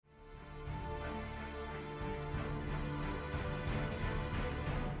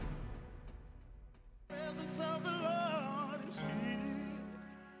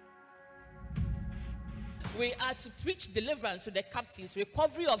We are to preach deliverance to the captives,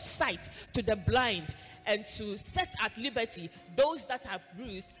 recovery of sight to the blind, and to set at liberty those that are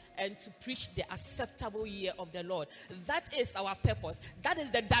bruised, and to preach the acceptable year of the Lord. That is our purpose. That is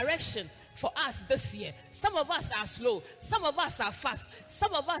the direction for us this year. Some of us are slow. Some of us are fast.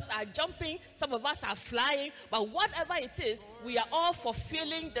 Some of us are jumping. Some of us are flying. But whatever it is, we are all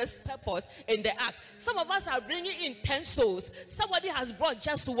fulfilling this purpose in the act. Some of us are bringing in 10 souls. Somebody has brought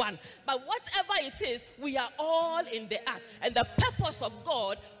just one. But whatever it is, we are all in the act. And the purpose of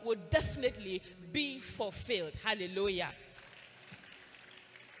God will definitely be fulfilled. Hallelujah.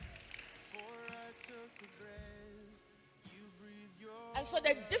 And so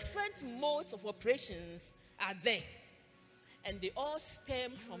the different modes of operations are there. And they all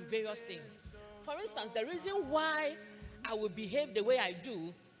stem from various things. For instance, the reason why I will behave the way I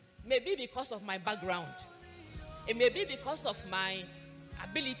do may be because of my background. It may be because of my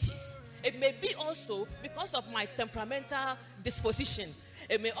abilities. It may be also because of my temperamental disposition.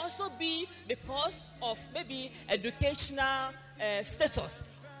 It may also be because of maybe educational status.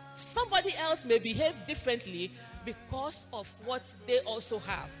 Somebody else may behave differently because of what they also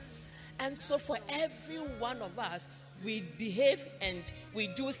have. And so for every one of us, we behave and we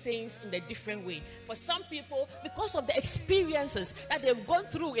do things in a different way. For some people, because of the experiences that they've gone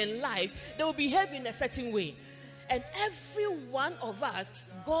through in life, they will behave in a certain way. And every one of us,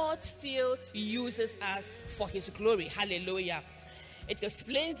 God still uses us for his glory. Hallelujah. It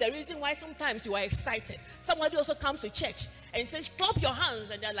explains the reason why sometimes you are excited. Somebody also comes to church and says, clap your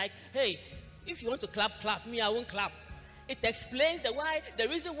hands. And they're like, hey, if you want to clap, clap. Me, I won't clap. It explains the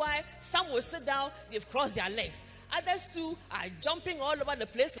reason why some will sit down, they've crossed their legs. Others too are jumping all over the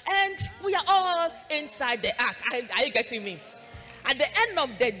place. And we are all inside the ark. Are you getting me? At the end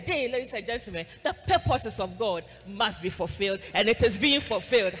of the day, ladies and gentlemen, the purposes of God must be fulfilled. And it is being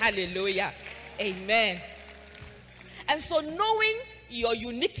fulfilled. Hallelujah. Amen. And so knowing your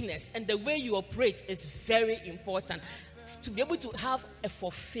uniqueness and the way you operate is very important to be able to have a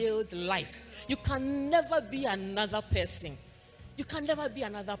fulfilled life. You can never be another person. You can never be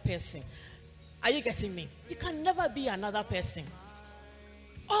another person. Are you getting me? You can never be another person.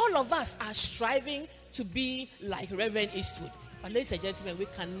 All of us are striving to be like Reverend Eastwood. But ladies and gentlemen, we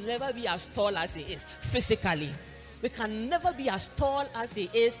can never be as tall as he is physically. We can never be as tall as he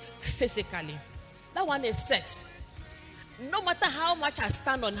is physically. That one is set. No matter how much I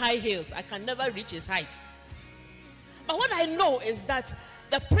stand on high heels, I can never reach his height. But what I know is that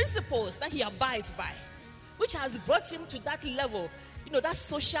the principles that he abides by, which has brought him to that level, that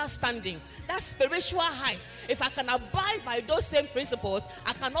social standing, that spiritual height, if I can abide by those same principles,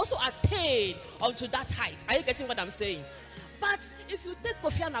 I can also attain onto that height. Are you getting what I'm saying? But if you take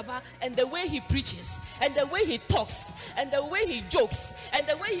Kofi Anaba and the way he preaches, and the way he talks, and the way he jokes, and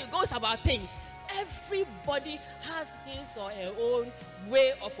the way he goes about things, everybody has his or her own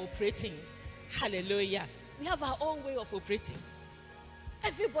way of operating. Hallelujah. We have our own way of operating.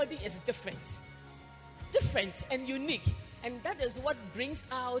 Everybody is different and unique. And that is what brings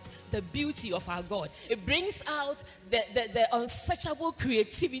out the beauty of our God. It brings out the unsearchable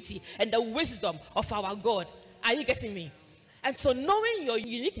creativity and the wisdom of our God. Are you getting me? And so knowing your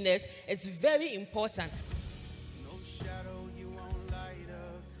uniqueness is very important.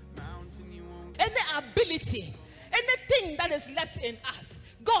 Any ability, anything that is left in us,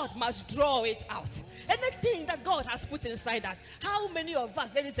 God must draw it out. Anything that God has put inside us. How many of us,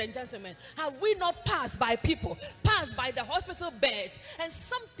 ladies and gentlemen, have we not passed by people, passed by the hospital beds, and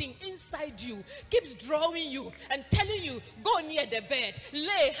something inside you keeps drawing you and telling you, go near the bed,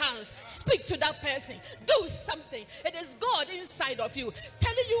 lay hands, speak to that person, do something. It is God inside of you,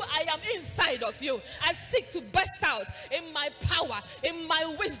 telling you, I am inside of you. I seek to burst out in my power, in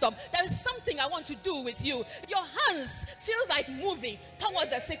my wisdom. There is something I want to do with you. Your hands feels like moving towards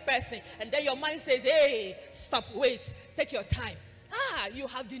the sick person, and then your mind says, hey, stop, wait, take your time. You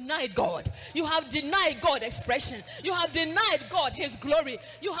have denied God. You have denied God expression. You have denied God his glory.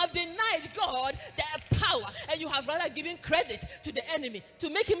 You have denied God the power, and you have rather given credit to the enemy to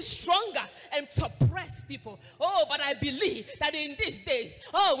make him stronger and suppress people. Oh, but I believe that in these days,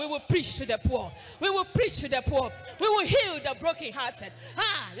 we will preach to the poor. We will preach to the poor. We will heal the brokenhearted.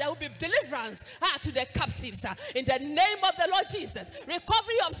 There will be deliverance to the captives in the name of the Lord Jesus.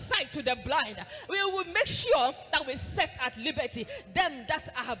 Recovery of sight to the blind. We will make sure that we set at liberty them that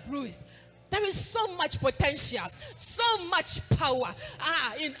are bruised. There is so much potential, so much power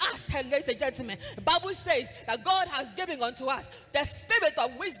in us. And ladies and gentlemen, the Bible says that God has given unto us the spirit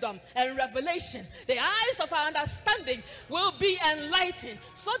of wisdom and revelation. The eyes of our understanding will be enlightened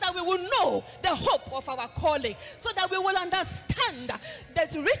so that we will know the hope of our calling, so that we will understand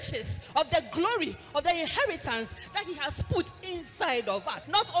the riches of the glory of the inheritance that he has put inside of us.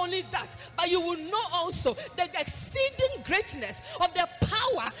 Not only that, but you will know also the exceeding greatness of the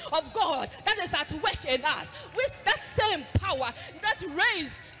power of God that is at work in us. With that same power that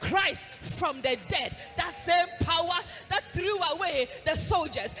raised Christ from the dead, that same power that threw away the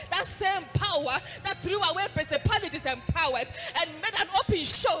soldiers, that same power that threw away principalities and powers and made an open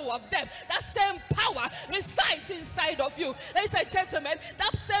show of them, that same power resides inside of you. Ladies and gentlemen,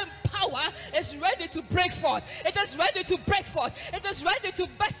 that same power is ready to break forth. It is ready to break forth. It is ready to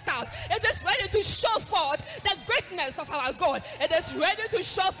burst out. It is ready to show forth the greatness of our God. It is ready to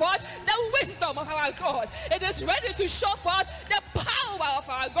show forth the wisdom of our God. It is ready to show forth the power of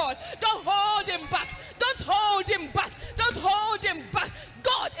our God. Don't hold him back. Don't hold him back. Don't hold him back.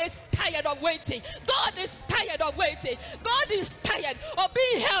 God is tired of waiting. God is tired of waiting. God is tired of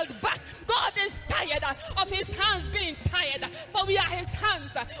being held back. God is tired of his hands being tired. For we are his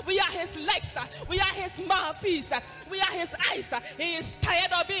hands. We are his legs. We are his mouthpiece. We are his eyes. He is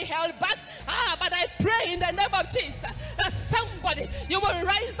tired of being held back. But I pray in the name of Jesus that somebody, you will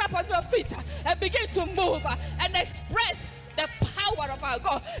rise up on your feet and begin to move and express the power of our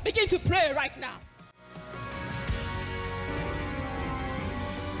God. Begin to pray right now.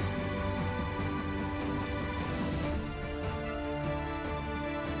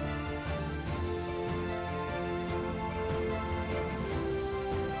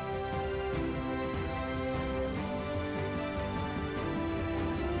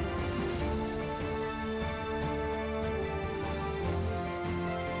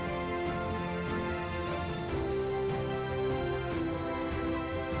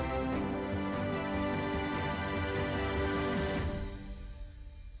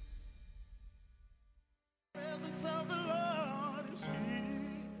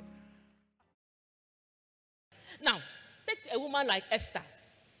 Now, take a woman like Esther.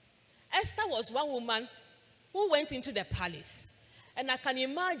 Esther was one woman who went into the palace. And I can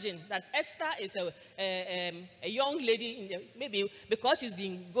imagine that Esther is a young lady, maybe because she's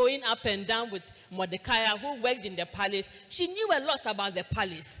been going up and down with Mordecai, who worked in the palace. She knew a lot about the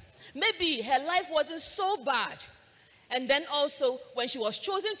palace. Maybe her life wasn't so bad. And then also, when she was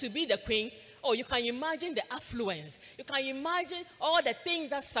chosen to be the queen, you can imagine the affluence. You can imagine all the things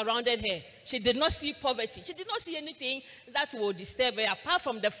that surrounded her. She did not see poverty. She did not see anything that would disturb her, apart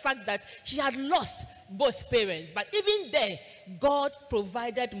from the fact that she had lost both parents. But even there, God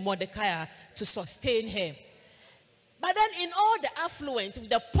provided Mordecai to sustain her. But then in all the affluence, with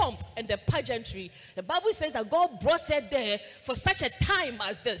the pomp and the pageantry, the Bible says that God brought her there for such a time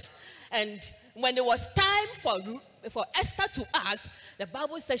as this. And when it was time for Esther to act, the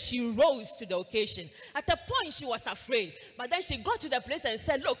Bible says she rose to the occasion. At a point, she was afraid. But then she got to the place and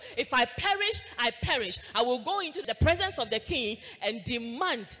said, look, if I perish, I perish. I will go into the presence of the king and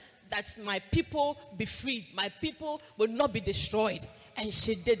demand that my people be freed. My people will not be destroyed. And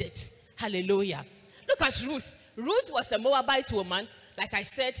she did it. Hallelujah. Look at Ruth. Ruth was a Moabite woman, like I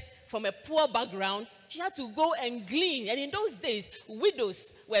said, from a poor background. She had to go and glean. And in those days,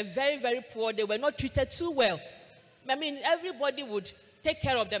 widows were very, very poor. They were not treated too well. I mean, everybody would take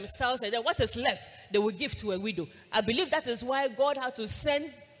care of themselves, and then what is left, they will give to a widow. I believe that is why God had to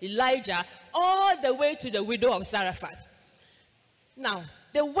send Elijah all the way to the widow of Zarephath. Now,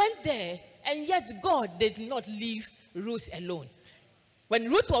 they went there, and yet God did not leave Ruth alone. When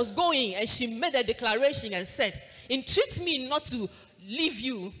Ruth was going, and she made a declaration and said, entreat me not to leave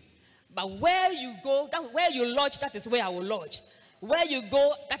you, but where you go, where you lodge, that is where I will lodge. Where you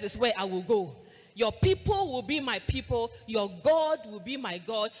go, that is where I will go. Your people will be my people. Your God will be my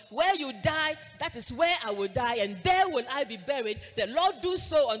God. Where you die, that is where I will die, and there will I be buried. The Lord do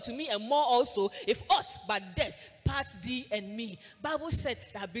so unto me and more also, if aught but death part thee and me. Bible said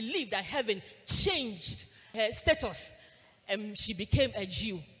that I believe that heaven changed her status, and she became a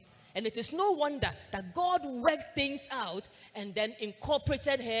Jew. And it is no wonder that God worked things out and then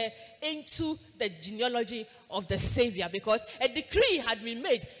incorporated her into the genealogy of the Savior, because a decree had been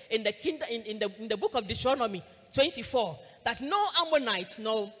made in the book of Deuteronomy 24 that no Ammonite,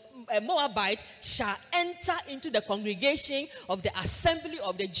 no Moabite shall enter into the congregation of the assembly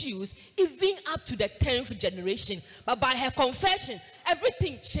of the Jews, even up to the 10th generation. But by her confession,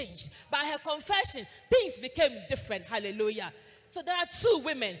 everything changed. By her confession, things became different. Hallelujah. So there are two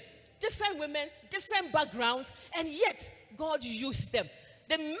women, different backgrounds, and yet God used them.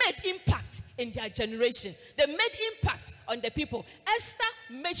 They made impact in their generation. They made impact on the people. Esther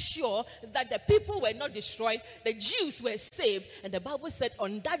made sure that the people were not destroyed, the Jews were saved, and the Bible said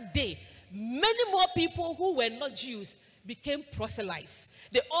on that day, many more people who were not Jews became proselytes.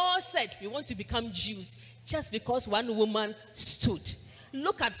 They all said, we want to become Jews, just because one woman stood.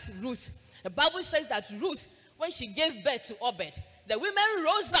 Look at Ruth. The Bible says that Ruth, when she gave birth to Obed, the women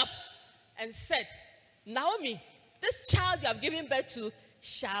rose up and said, Naomi, this child you have given birth to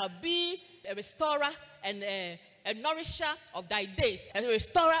shall be a restorer and a nourisher of thy days, and a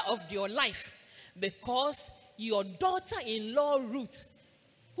restorer of your life, because your daughter-in-law Ruth,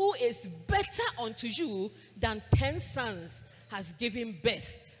 who is better unto you than 10 sons, has given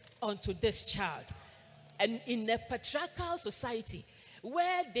birth unto this child. And in a patriarchal society,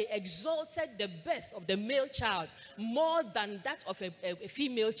 where they exalted the birth of the male child more than that of a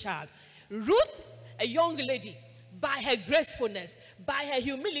female child, Ruth, a young lady, by her gracefulness, by her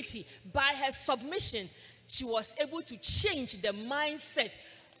humility, by her submission, she was able to change the mindset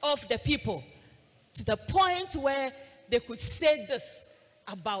of the people to the point where they could say this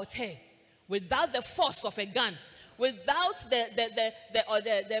about her without the force of a gun, without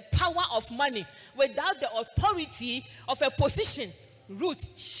the power of money, without the authority of a position. Ruth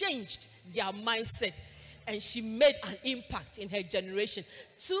changed their mindset, and she made an impact in her generation.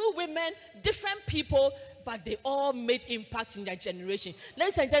 Two women, different people, but they all made impact in their generation.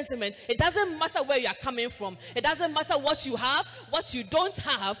 Ladies and gentlemen, it doesn't matter where you are coming from. It doesn't matter what you have, what you don't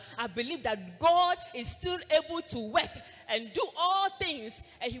have. I believe that God is still able to work and do all things,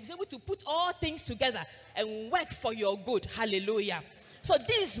 and he was able to put all things together and work for your good. Hallelujah. So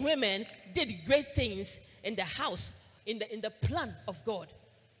these women did great things in the house, in the plan of God.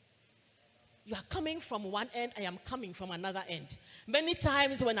 You are coming from one end, I am coming from another end. Many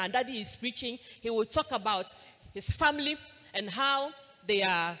times when our daddy is preaching, he will talk about his family and how they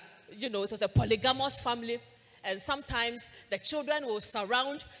are, it was a polygamous family. And sometimes the children will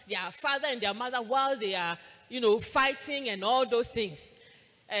surround their father and their mother while they are, fighting and all those things.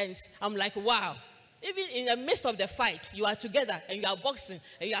 And I'm like, wow. Even in the midst of the fight, you are together and you are boxing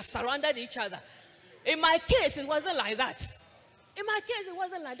and you are surrounded each other. In my case, it wasn't like that. In my case, it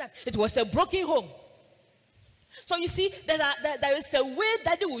wasn't like that. It was a broken home. So you see, there is a way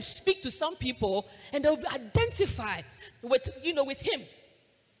that they will speak to some people and they will identify with him.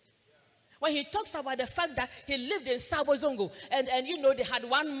 When he talks about the fact that he lived in Sabo Zongo and they had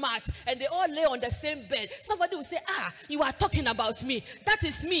one mat and they all lay on the same bed, somebody will say, you are talking about me. That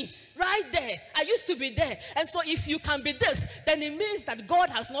is me right there. I used to be there. And so if you can be this, then it means that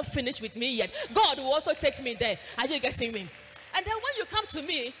God has not finished with me yet. God will also take me there. Are you getting me? And then when you come to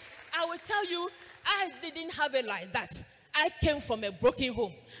me, I will tell you, I didn't have it like that. I came from a broken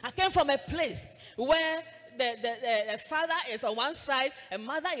home. I came from a place where the father is on one side, and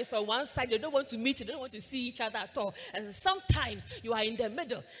mother is on one side. They don't want to meet, they don't want to see each other at all. And sometimes you are in the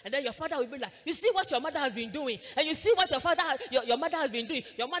middle, and then your father will be like, you see what your mother has been doing, and you see what your mother has been doing.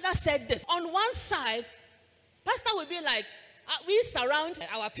 Your mother said this. On one side, pastor will be like, we surround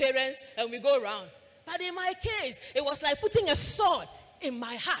our parents and we go around. But in my case, it was like putting a sword in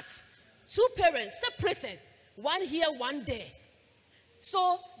my heart. Two parents separated, one here, one there.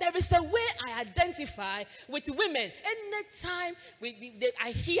 So there is a way I identify with women. Anytime I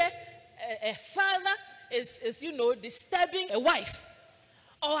hear a father is disturbing a wife,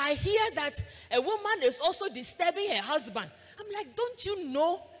 or I hear that a woman is also disturbing her husband, I'm like, don't you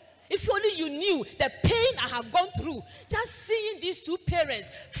know? If only you knew the pain I have gone through, just seeing these two parents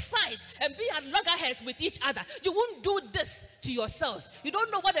fight and be at loggerheads with each other, you won't do this to yourselves. You don't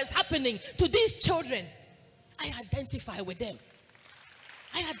know what is happening to these children. I identify with them.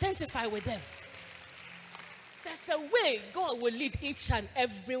 I identify with them. There's a way God will lead each and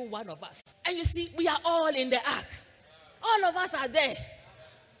every one of us. And you see, we are all in the ark. All of us are there.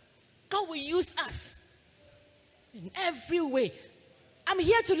 God will use us in every way. I'm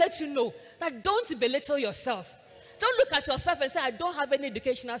here to let you know that don't belittle yourself. Don't look at yourself and say, I don't have any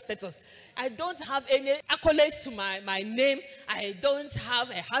educational status. I don't have any accolades to my name. I don't have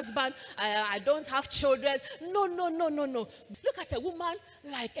a husband. I don't have children. No. Look at a woman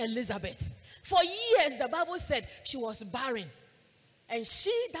like Elizabeth. For years, the Bible said she was barren. And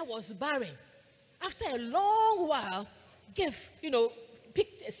she that was barren, after a long while,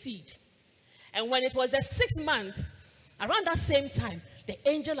 picked a seed. And when it was the 6th month, around that same time, the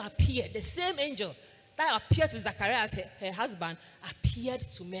angel appeared. The same angel that appeared to Zacharias, her husband, appeared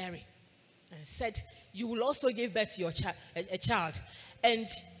to Mary and said, you will also give birth to a child. And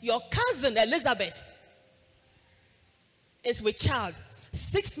your cousin Elizabeth is with child.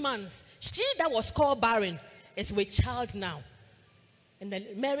 6 months. She that was called barren is with child now. And then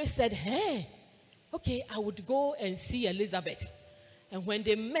Mary said, hey, okay, I would go and see Elizabeth. And when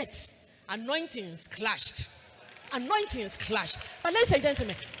they met, anointings clashed. Anointings clashed. But ladies and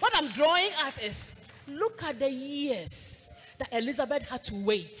gentlemen, what I'm drawing at is, look at the years that Elizabeth had to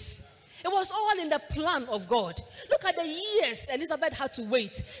wait. It was all in the plan of God. Look at the years Elizabeth had to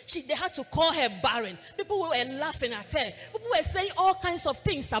wait. They had to call her barren. People were laughing at her. People were saying all kinds of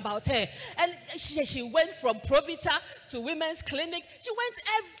things about her. And she went from Provita to women's clinic. She went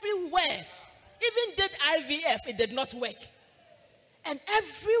everywhere. Even did IVF, it did not work. And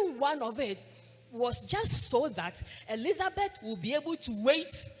every one of it was just so that Elizabeth would be able to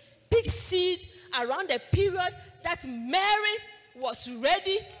wait, pick seed around the period that Mary was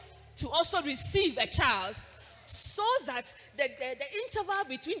ready to also receive a child, so that the interval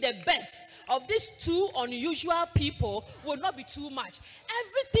between the births of these two unusual people will not be too much.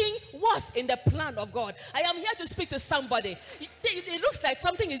 Everything was in the plan of God. I am here to speak to somebody. It looks like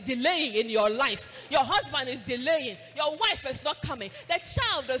something is delaying in your life. Your husband is delaying. Your wife is not coming. The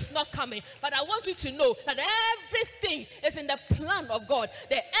child is not coming. But I want you to know that everything is in the plan of God.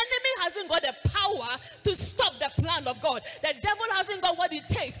 The enemy hasn't got the power to stop the plan of God. The devil hasn't got what it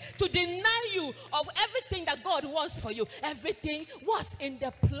takes to deny you of everything that God wants for you. Everything was in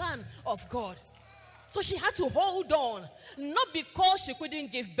the plan of God. So she had to hold on, not because she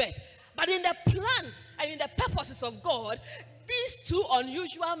couldn't give birth, but in the plan and in the purposes of God. These two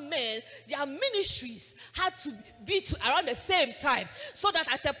unusual men, their ministries had to be around the same time, so that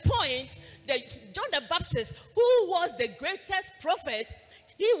at a point, John the Baptist, who was the greatest prophet,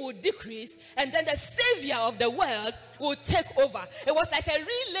 he would decrease, and then the savior of the world would take over. It was like a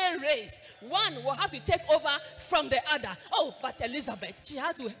relay race. One will have to take over from the other. Oh, but Elizabeth, she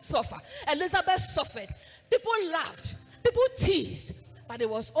had to suffer. Elizabeth suffered. People laughed. People teased. But it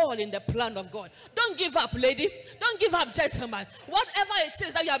was all in the plan of God. Don't give up, lady. Don't give up, gentlemen. Whatever it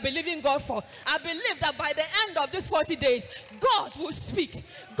is that you are believing God for, I believe that by the end of these 40 days, God will speak.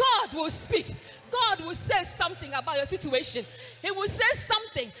 God will speak. God will say something about your situation. He will say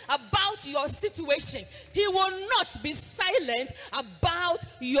something about your situation. He will not be silent about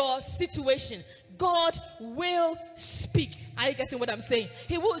your situation. God will speak. Are you getting what I'm saying?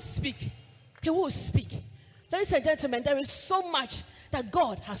 He will speak. He will speak. Ladies and gentlemen, there is so much that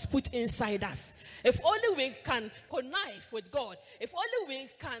God has put inside us. If only we can connive with God, if only we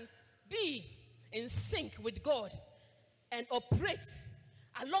can be in sync with God and operate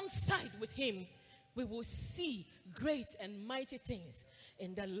alongside with Him, we will see great and mighty things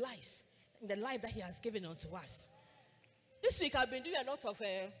in the life that He has given unto us. This week I've been doing a lot of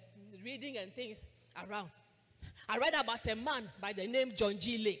reading and things around. I read about a man by the name John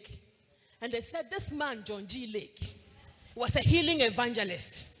G. Lake. And they said this man, John G. Lake, was a healing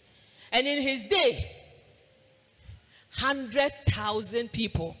evangelist. And in his day, 100,000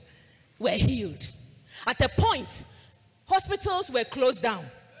 people were healed. At a point, hospitals were closed down.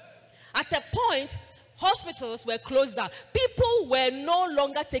 At a point, hospitals were closed down. People were no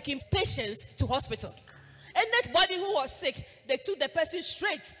longer taking patients to hospital. Anybody who was sick, they took the person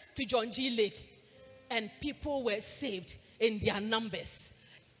straight to John G. Lake. And people were saved in their numbers.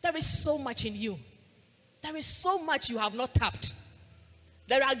 There is so much in you. There is so much you have not tapped.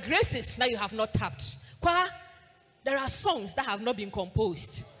 There are graces that you have not tapped. There are songs that have not been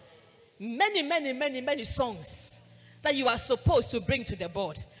composed. Many songs that you are supposed to bring to the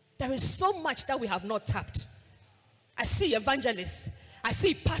board. There is so much that we have not tapped. I see evangelists. I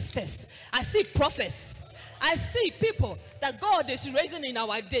see pastors. I see prophets. I see people that God is raising in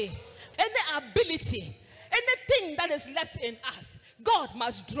our day. Any ability, anything that is left in us, God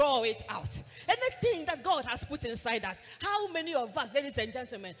must draw it out. Anything that God has put inside us. How many of us, ladies and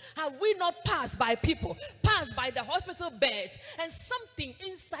gentlemen, have we not passed by people, passed by the hospital beds, and something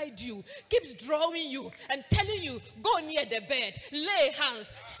inside you keeps drawing you and telling you, go near the bed, lay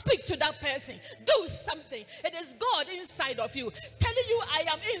hands, speak to that person, do something. It is God inside of you, telling you, I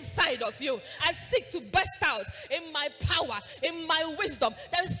am inside of you. I seek to burst out in my power, in my wisdom.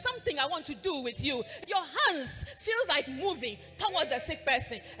 There is something I want to do with you. Your hands feels like moving towards the sick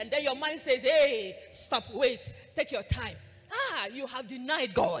person, and then your mind says, hey, stop, wait, take your time. You have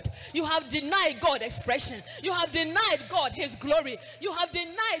denied God. You have denied God expression. You have denied God His glory. You have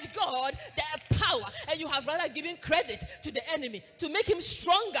denied God the power, and you have rather given credit to the enemy to make him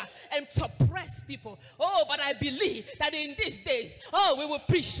stronger and suppress people. Oh, but I believe that in these days, we will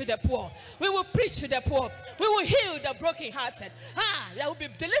preach to the poor. We will preach to the poor. We will heal the brokenhearted. There will be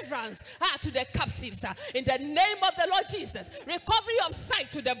deliverance to the captives. In the name of the Lord Jesus, recovery of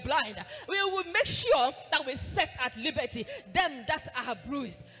sight to the blind. We will make sure that we set at liberty them that are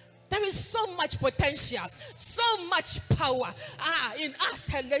bruised. There is so much potential, so much power in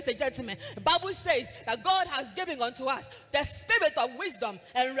us, ladies and gentlemen. The Bible says that God has given unto us the spirit of wisdom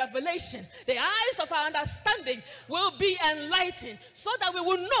and revelation. The eyes of our understanding will be enlightened so that we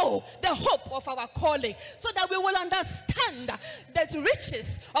will know the hope of our calling, so that we will understand the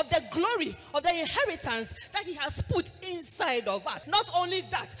riches of the glory of the inheritance that he has put inside of us. Not only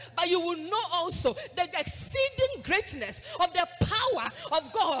that, but you will know also the exceeding greatness of the power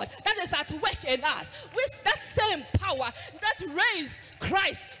of God that is at work in us. With that same power that raised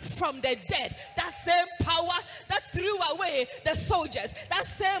Christ from the dead, that same power that threw away the soldiers, that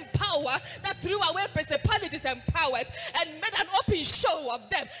same power that threw away principalities and powers and made an open show of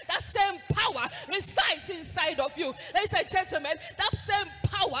them, that same power resides inside of you. Ladies and gentlemen, that same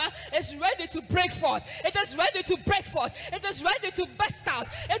power is ready to break forth. It is ready to break forth. It is ready to burst out.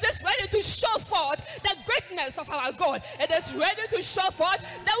 It is ready to show forth the greatness of our God. It is ready to show forth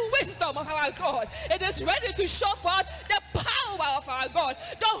the wisdom of our God. It is ready to show forth the power of our God.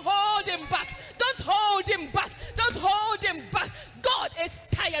 Don't hold him back. Don't hold him back. Don't hold him back. God is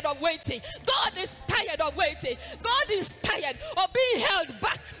tired of waiting. God is tired of waiting. God is tired of being held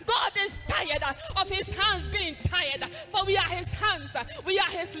back. God is tired of his hands being tired. For we are his hands. We are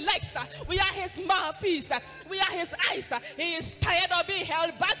his legs. We are his mouthpiece. We are his eyes. He is tired of being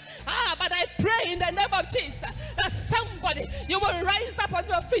held back. But I pray in the name of Jesus that somebody, you will rise up on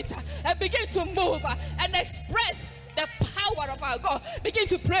your feet and begin to move and express the power of our God. Begin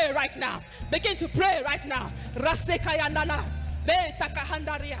to pray right now. Begin to pray right now. Rasekayandana. Beta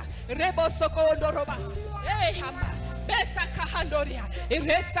kahandaria, rebo sokondoroba, hama, beta kahandoria,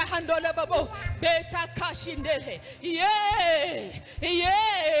 iresa handole babo, beta kashindele,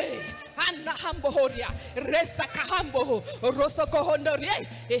 Anna hambohoria, resa kahambo, roso kohondoria,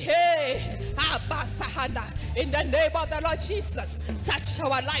 abasahanda. In the name of the Lord Jesus, touch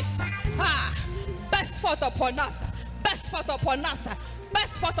our lives. Burst forth upon us, burst forth upon us,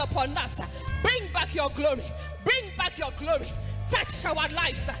 burst forth upon us. Bring back your glory, bring back your glory. Touch our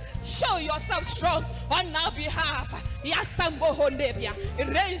lives. Show yourself strong on our behalf.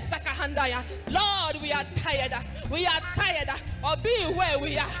 Lord, we are tired. We are tired of being where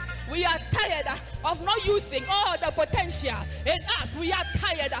we are. We are tired of not using all the potential in us. We are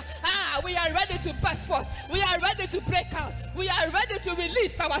tired. We are ready to burst forth. We are ready to break out. We are ready to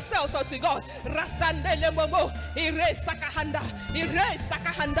release ourselves unto God. Rasandele momo, erase sakahanda, erase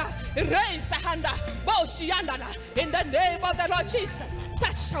sakahanda, erase sahanda, boshiandala. In the name of the Lord Jesus,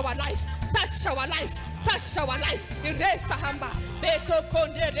 touch our lives, touch our lives, touch our lives. Erase sahamba, beto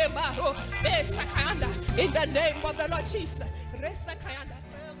kondele maro, be sakahanda. In the name of the Lord Jesus, erase sakahanda.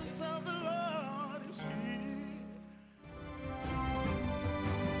 Of the Lord.